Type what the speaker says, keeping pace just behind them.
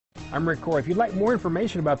I'm Rick Corey. If you'd like more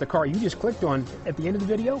information about the car you just clicked on at the end of the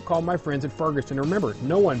video, call my friends at Ferguson. Remember,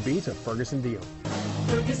 no one beats a Ferguson deal.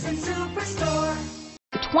 Ferguson Superstore.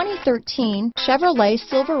 2013 Chevrolet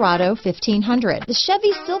Silverado 1500. The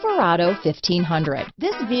Chevy Silverado 1500.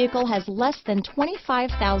 This vehicle has less than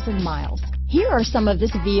 25,000 miles. Here are some of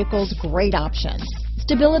this vehicle's great options: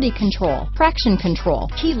 stability control, traction control,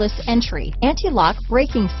 keyless entry, anti-lock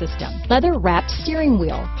braking system, leather-wrapped steering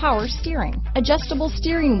wheel, power steering, adjustable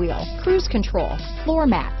steering wheel, cruise control, floor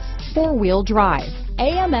mats, four-wheel drive,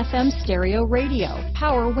 AM/FM stereo radio,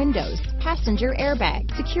 power windows, passenger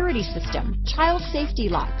airbag, security system, child safety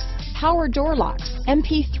locks, power door locks,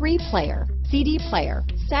 MP3 player, CD player,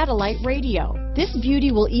 satellite radio. This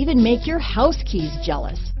beauty will even make your house keys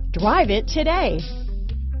jealous. Drive it today.